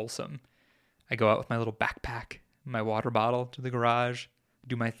much more wholesome. I go out with my little backpack, my water bottle to the garage,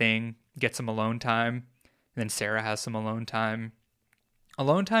 do my thing, get some alone time. And then Sarah has some alone time.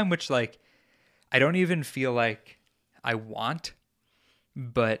 Alone time, which like, I don't even feel like I want,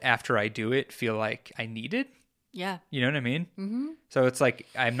 but after I do it, feel like I need it. Yeah. You know what I mean? Mm-hmm. So it's like,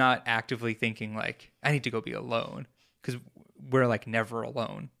 I'm not actively thinking like, I need to go be alone, because we're like never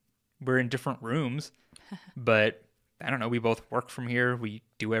alone. We're in different rooms, but I don't know. We both work from here. We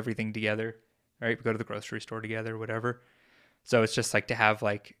do everything together, right? We go to the grocery store together, whatever. So it's just like to have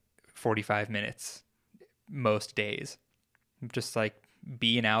like 45 minutes most days, just like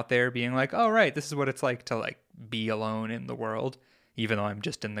being out there, being like, oh, right, this is what it's like to like be alone in the world, even though I'm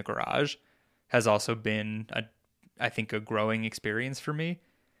just in the garage, has also been I think a growing experience for me,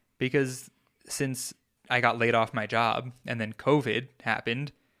 because since I got laid off my job and then COVID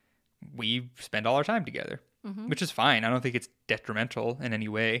happened, we spend all our time together, mm-hmm. which is fine. I don't think it's detrimental in any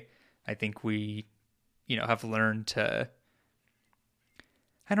way. I think we, have learned to,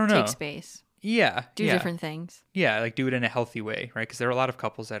 I don't know. Take space. Yeah. Do different things. Yeah, like do it in a healthy way, right? Because there are a lot of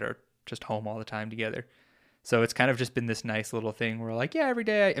couples that are just home all the time together. So it's kind of just been this nice little thing where like, yeah, every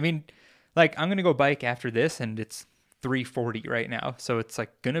day. I mean, like I'm going to go bike after this and it's 3:40 right now. So it's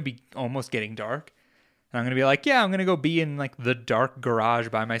like going to be almost getting dark. And I'm going to be like, yeah, I'm going to go be in like the dark garage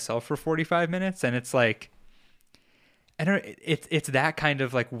by myself for 45 minutes. And it's like, I don't know, it's that kind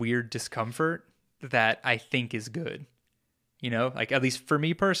of like weird discomfort that I think is good, like at least for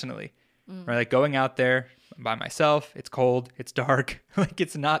me personally. Right, like going out there by myself, it's cold, it's dark, like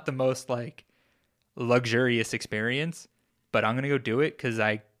it's not the most like luxurious experience, but I'm gonna go do it because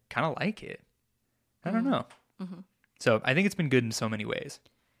I kind of like it. I don't know. Mm-hmm. So I think it's been good in so many ways.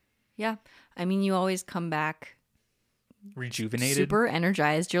 Yeah, I mean, you always come back rejuvenated, super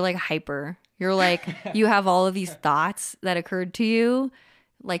energized. You're like hyper. You're like you have all of these thoughts that occurred to you.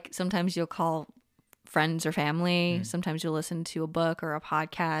 Like sometimes you'll call friends or family. Sometimes you'll listen to a book or a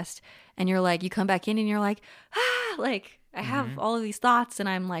podcast, and you're like, you come back in and you're like, like I have all of these thoughts and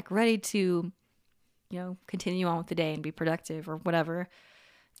I'm like ready to, continue on with the day and be productive or whatever.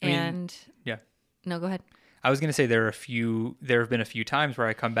 Yeah. No, go ahead. I was going to say there have been a few times where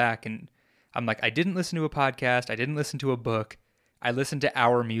I come back and I'm like, I didn't listen to a podcast. I didn't listen to a book. I listened to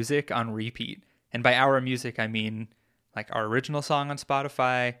our music on repeat. And by our music, I mean like our original song on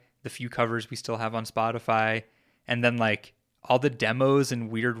Spotify, the few covers we still have on Spotify, and then like all the demos and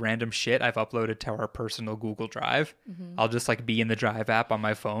weird random shit I've uploaded to our personal Google Drive. Mm-hmm. I'll just like be in the Drive app on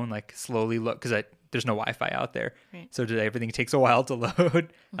my phone, like slowly look, because there's no Wi-Fi out there. Right. So everything takes a while to load. Mm-hmm.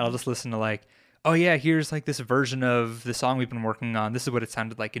 And I'll just listen to like, oh yeah, here's like this version of the song we've been working on. This is what it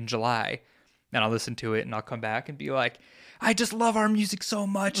sounded like in July. And I'll listen to it and I'll come back and be like, I just love our music so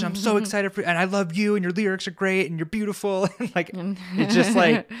much. And I'm so excited and I love you and your lyrics are great and you're beautiful. And like, it's just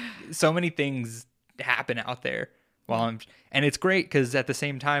like so many things happen out there and it's great because at the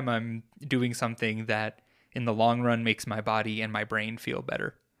same time, I'm doing something that in the long run makes my body and my brain feel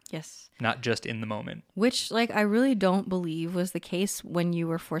better. Yes. Not just in the moment. Which like, I really don't believe was the case when you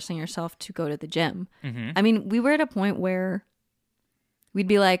were forcing yourself to go to the gym. Mm-hmm. I mean, we were at a point where we'd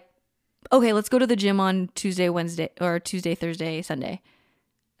be like, okay, let's go to the gym on Tuesday, Wednesday, or Tuesday, Thursday, Sunday.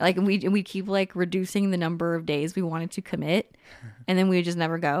 Like, we keep like reducing the number of days we wanted to commit, and then we would just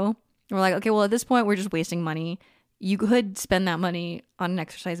never go. And we're like, okay, well, at this point, we're just wasting money. You could spend that money on an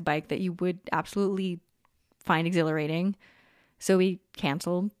exercise bike that you would absolutely find exhilarating. So we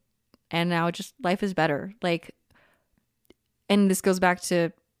canceled, and now just life is better. Like, and this goes back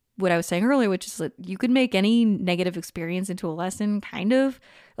to what I was saying earlier, which is that you could make any negative experience into a lesson, kind of.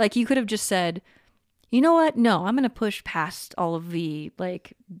 Like, you could have just said, you know what? No, I'm going to push past all of the,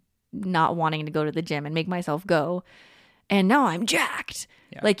 like, not wanting to go to the gym and make myself go. And now I'm jacked.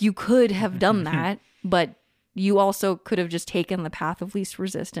 Yeah. Like, you could have done that, but you also could have just taken the path of least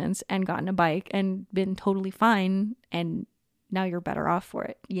resistance and gotten a bike and been totally fine. And now you're better off for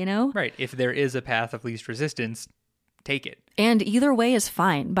it, Right. If there is a path of least resistance, take it. And either way is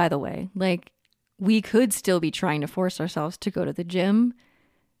fine, by the way. Like, we could still be trying to force ourselves to go to the gym,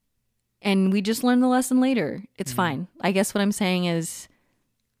 and we just learn the lesson later. It's fine. I guess what I'm saying is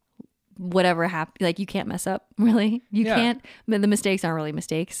whatever happens, like, you can't mess up, really. You can't. The mistakes aren't really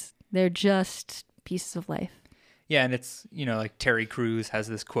mistakes. They're just pieces of life. Yeah, and it's, like Terry Crews has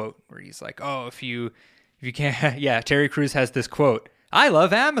this quote where he's like, oh, if you can't, Terry Crews has this quote, I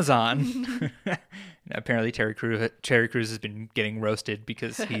love Amazon. Apparently Terry Crews has been getting roasted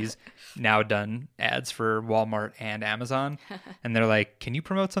because he's now done ads for Walmart and Amazon. And they're like, can you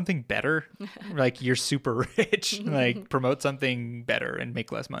promote something better? Like, you're super rich. Like, promote something better and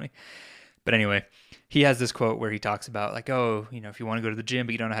make less money. But anyway, he has this quote where he talks about like, oh, you know, if you want to go to the gym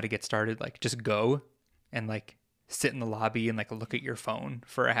but you don't know how to get started, like just go and like sit in the lobby and like look at your phone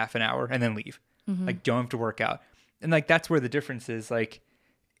for a half an hour and then leave. Like, don't have to work out. And like, that's where the difference is. Like,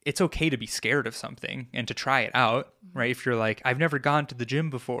 it's okay to be scared of something and to try it out, right? If you're like, I've never gone to the gym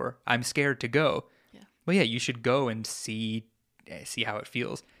before, I'm scared to go. Yeah. Well, yeah, you should go and see how it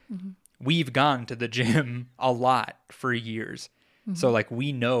feels. We've gone to the gym a lot for years. So like,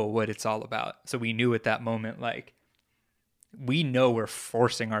 we know what it's all about. So we knew at that moment, like, we know we're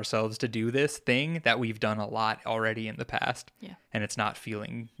forcing ourselves to do this thing that we've done a lot already in the past. Yeah. And it's not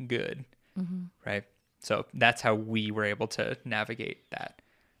feeling good. Right. So that's how we were able to navigate that.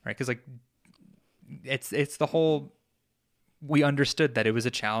 Right. Because like, it's the whole, we understood that it was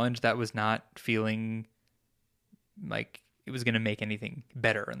a challenge that was not feeling like it was going to make anything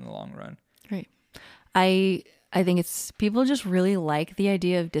better in the long run. Right. I think it's, people just really like the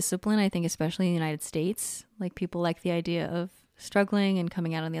idea of discipline. I think especially in the United States, like people like the idea of struggling and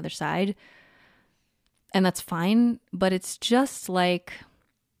coming out on the other side. And that's fine. But it's just like,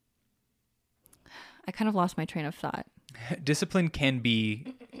 I kind of lost my train of thought. Discipline can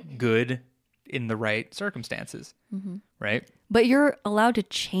be good in the right circumstances, right? But you're allowed to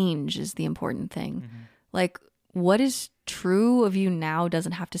change is the important thing. Like, what is true of you now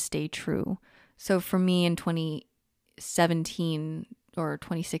doesn't have to stay true. So for me in 2017 or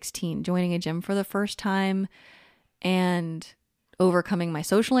 2016, joining a gym for the first time and overcoming my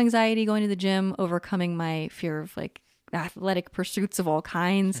social anxiety going to the gym, overcoming my fear of like athletic pursuits of all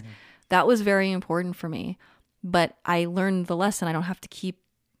kinds, that was very important for me. But I learned the lesson. I don't have to keep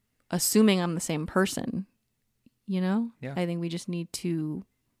assuming I'm the same person, you know? Yeah. I think we just need to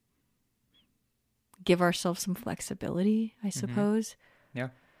give ourselves some flexibility, I suppose. Yeah.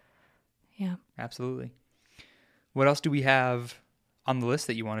 Yeah. Absolutely. What else do we have on the list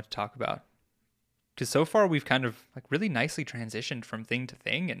that you wanted to talk about? Because so far we've kind of like really nicely transitioned from thing to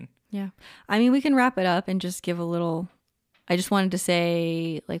thing. And yeah. I mean, we can wrap it up and just give a little, I just wanted to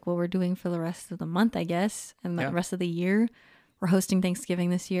say like what we're doing for the rest of the month, I guess, and the rest of the year. We're hosting Thanksgiving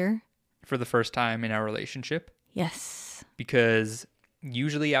this year. For the first time in our relationship. Yes. Because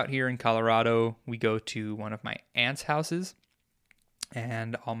usually out here in Colorado, we go to one of my aunt's houses.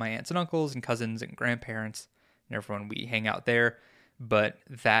 And all my aunts and uncles and cousins and grandparents and everyone, we hang out there. But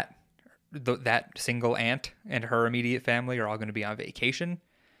that single aunt and her immediate family are all going to be on vacation.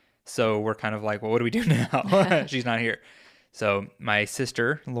 So we're kind of like, well, what do we do now? She's not here. So my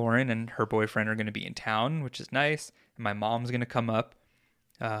sister, Lauren, and her boyfriend are going to be in town, which is nice. And my mom's going to come up.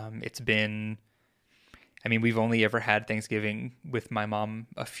 We've only ever had Thanksgiving with my mom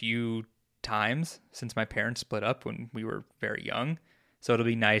a few times since my parents split up when we were very young. So it'll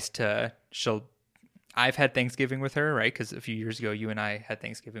be nice I've had Thanksgiving with her, right? Because a few years ago, you and I had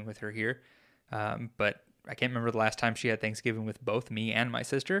Thanksgiving with her here. But I can't remember the last time she had Thanksgiving with both me and my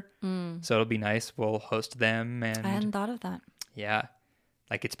sister. So it'll be nice. We'll host them. And I hadn't thought of that. Yeah.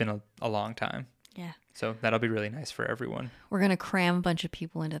 Like, it's been a long time. Yeah. So that'll be really nice for everyone. We're going to cram a bunch of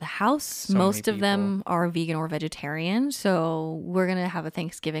people into the house. Most of them are vegan or vegetarian. So we're going to have a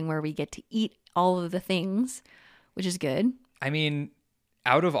Thanksgiving where we get to eat all of the things, which is good. I mean,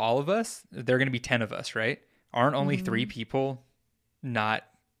 out of all of us, there are going to be 10 of us, right? Aren't only 3 people not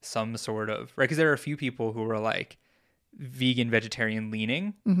some sort of, right? Because there are a few people who are like vegan, vegetarian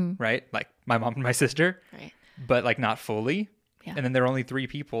leaning, right? Like my mom and my sister, right? But like not fully. Yeah. And then there are only 3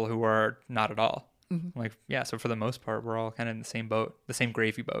 people who are not at all. Like, yeah. So for the most part, we're all kind of in the same boat, the same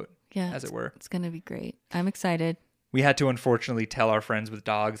gravy boat, as it were. It's going to be great. I'm excited. We had to unfortunately tell our friends with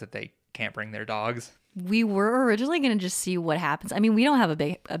dogs that they can't bring their dogs. We were originally going to just see what happens. I mean, we don't have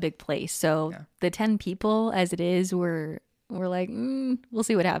a big place. So the 10 people as it is, we're like, we'll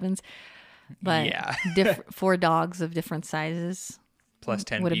see what happens. But 4 dogs of different sizes. Plus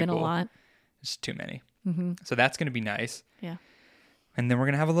 10 would have been a lot. It's too many. So that's going to be nice. Yeah. And then we're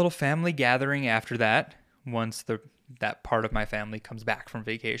going to have a little family gathering after that, once that part of my family comes back from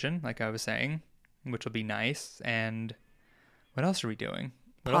vacation, like I was saying, which will be nice. And what else are we doing?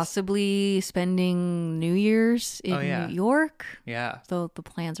 Possibly spending New Year's in New York. Yeah. Though the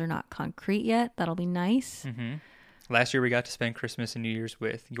plans are not concrete yet. That'll be nice. Last year we got to spend Christmas and New Year's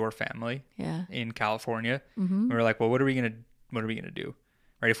with your family in California. We were like, well, what are we going to do?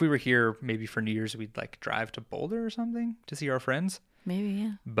 Right? If we were here maybe for New Year's, we'd like drive to Boulder or something to see our friends. Maybe,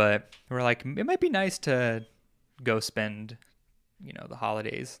 yeah. But we're like, it might be nice to go spend the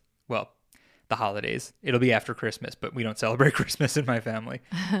holidays. Well, the holidays. It'll be after Christmas, but we don't celebrate Christmas in my family.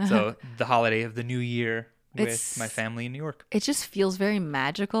 So the holiday of the new year with my family in New York. It just feels very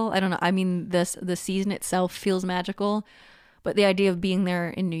magical. I don't know. I mean, the season itself feels magical, but the idea of being there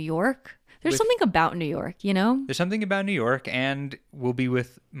in New York, there's something about New York, There's something about New York, and we'll be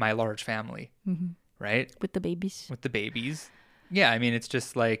with my large family, right? With the babies. With the babies. Yeah, I mean, it's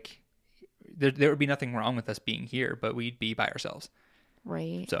just like there would be nothing wrong with us being here, but we'd be by ourselves.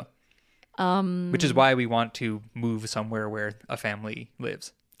 Right. So, which is why we want to move somewhere where a family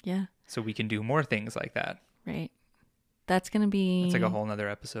lives. Yeah. So we can do more things like that. Right. That's going to be... It's like a whole nother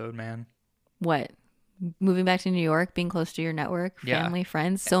episode, man. What? Moving back to New York, being close to your network, family,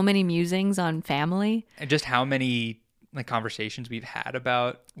 friends, so many musings on family. And just how many conversations we've had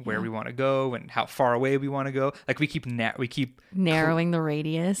about where we want to go and how far away we want to go. Like we keep narrowing the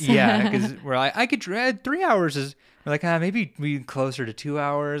radius. Yeah, because we're like, I could drive 3 hours. We're like, maybe we closer to 2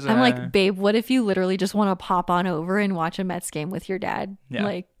 hours. I'm like, babe, what if you literally just want to pop on over and watch a Mets game with your dad? Yeah.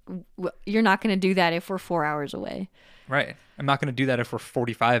 Like, you're not going to do that if we're 4 hours away. Right. I'm not going to do that if we're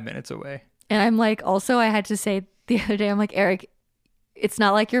 45 minutes away. And I'm like, also, I had to say the other day, I'm like, Eric, it's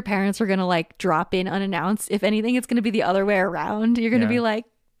not like your parents are going to drop in unannounced. If anything, it's going to be the other way around. You're going to be like,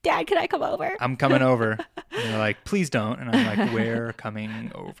 Dad, can I come over? I'm coming over. And they're like, please don't. And I'm like, we're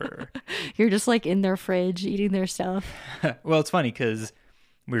coming over. You're just in their fridge eating their stuff. Well, it's funny because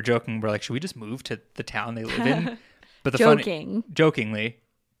we were joking. We're like, should we just move to the town they live in? But jokingly,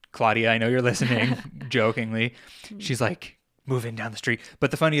 Claudia, I know you're listening, jokingly, she's like, move in down the street.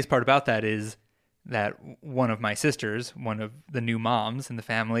 But the funniest part about that is that one of my sisters, one of the new moms in the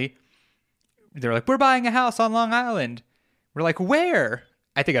family, they're like, we're buying a house on Long Island. We're like, where?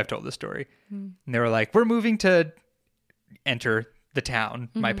 I think I've told this story. And they were like, we're moving to enter the town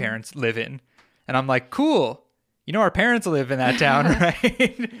my parents live in. And I'm like, cool. Our parents live in that town,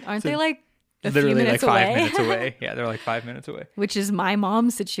 right? Aren't they a literally few minutes 5 away? minutes away. Yeah, they're 5 minutes away. Which is my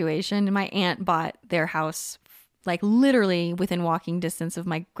mom's situation. My aunt bought their house literally within walking distance of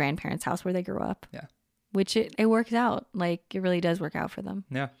my grandparents' house where they grew up. Yeah. Which it works out. It really does work out for them.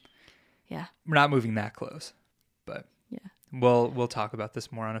 Yeah. Yeah. We're not moving that close, but yeah, we'll talk about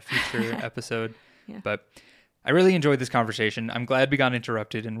this more on a future episode. Yeah. But I really enjoyed this conversation. I'm glad we got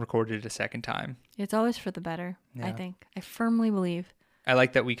interrupted and recorded it a second time. It's always for the better, Yeah. I think. I firmly believe. I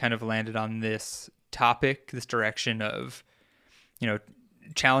like that we kind of landed on this topic, this direction of,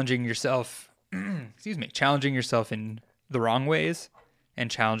 challenging yourself, challenging yourself in the wrong ways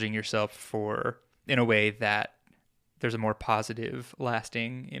and challenging yourself in a way that there's a more positive,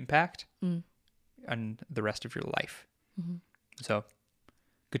 lasting impact on the rest of your life. Mm-hmm. So,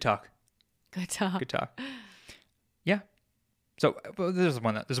 good talk. Good talk. Good talk. Yeah. So there's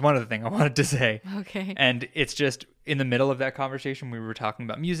one other thing I wanted to say. Okay. And it's just in the middle of that conversation, we were talking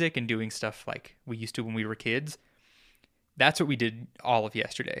about music and doing stuff like we used to when we were kids. That's what we did all of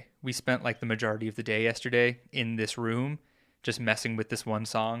yesterday. We spent the majority of the day yesterday in this room just messing with this one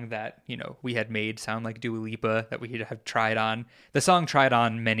song that, we had made sound like Dua Lipa, that we had tried on. The song tried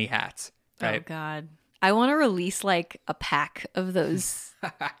on many hats, right? Oh, God. I want to release a pack of those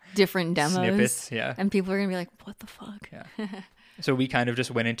different demos. Snippets, yeah. And people are going to be like, what the fuck? Yeah. So we kind of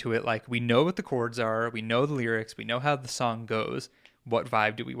just went into it we know what the chords are, we know the lyrics, we know how the song goes, what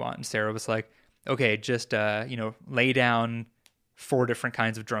vibe do we want? And Sarah was like, okay, just, lay down 4 different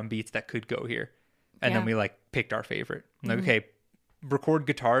kinds of drum beats that could go here. And then we picked our favorite. I'm like, okay, record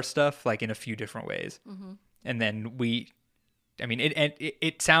guitar stuff in a few different ways. Mm-hmm. And then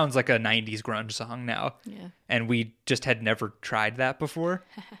it sounds like a 90s grunge song now. Yeah. And we just had never tried that before.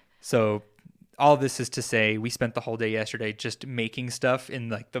 So all this is to say we spent the whole day yesterday just making stuff in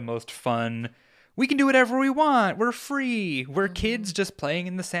the most fun. We can do whatever we want. We're free. We're kids just playing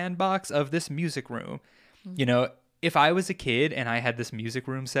in the sandbox of this music room. Mm-hmm. If I was a kid and I had this music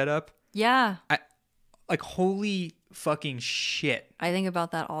room set up. Yeah. Holy fucking shit. I think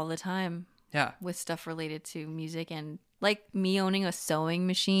about that all the time. Yeah. With stuff related to music and me owning a sewing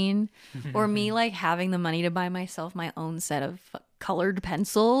machine or me having the money to buy myself my own set of colored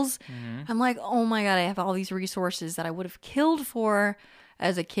pencils. Mm-hmm. I'm like, oh my God, I have all these resources that I would have killed for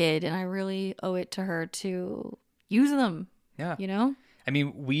as a kid. And I really owe it to her to use them. Yeah. I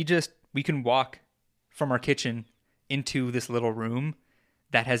mean, we can walk from our kitchen into this little room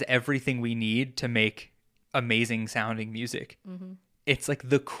that has everything we need to make amazing sounding music. Mm-hmm. It's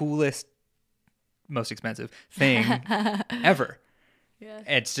the coolest, most expensive thing ever. Yeah.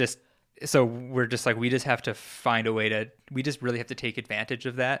 It's just, so we're just we just have to find a way we just really have to take advantage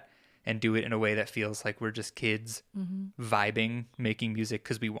of that and do it in a way that feels like we're just kids vibing, making music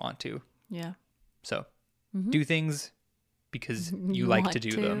because we want to. Yeah. So do things because you like want to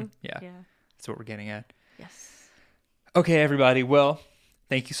do them. Yeah. Yeah. That's what we're getting at. Yes. Okay, everybody. Well,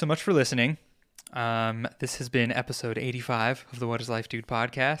 thank you so much for listening. This has been episode 85 of the What is Life Dude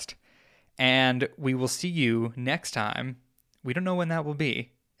podcast. And we will see you next time. We don't know when that will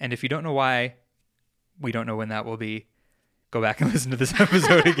be. And if you don't know why we don't know when that will be, go back and listen to this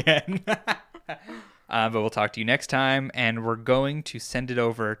episode again. But we'll talk to you next time. And we're going to send it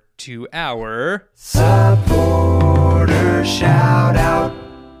over to our supporter shout out.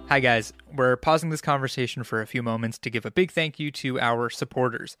 Hi, guys. We're pausing this conversation for a few moments to give a big thank you to our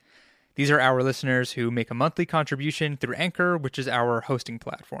supporters. These are our listeners who make a monthly contribution through Anchor, which is our hosting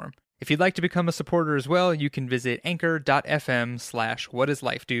platform. If you'd like to become a supporter as well, you can visit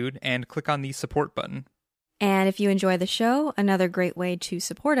anchor.fm/whatislifedude and click on the support button. And if you enjoy the show, another great way to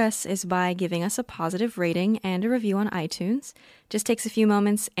support us is by giving us a positive rating and a review on iTunes. Just takes a few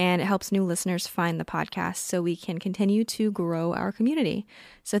moments and it helps new listeners find the podcast so we can continue to grow our community.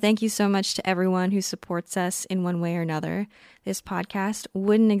 So thank you so much to everyone who supports us in one way or another. This podcast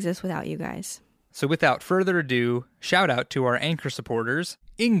wouldn't exist without you guys. So without further ado, shout out to our Anchor supporters: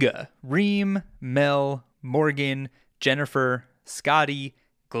 Inga, Reem, Mel, Morgan, Jennifer, Scotty,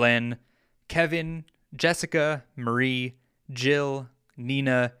 Glenn, Kevin, Jessica, Marie, Jill,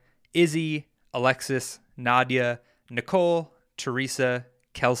 Nina, Izzy, Alexis, Nadia, Nicole, Teresa,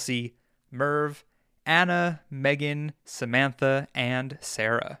 Kelsey, Merv, Anna, Megan, Samantha, and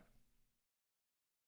Sarah.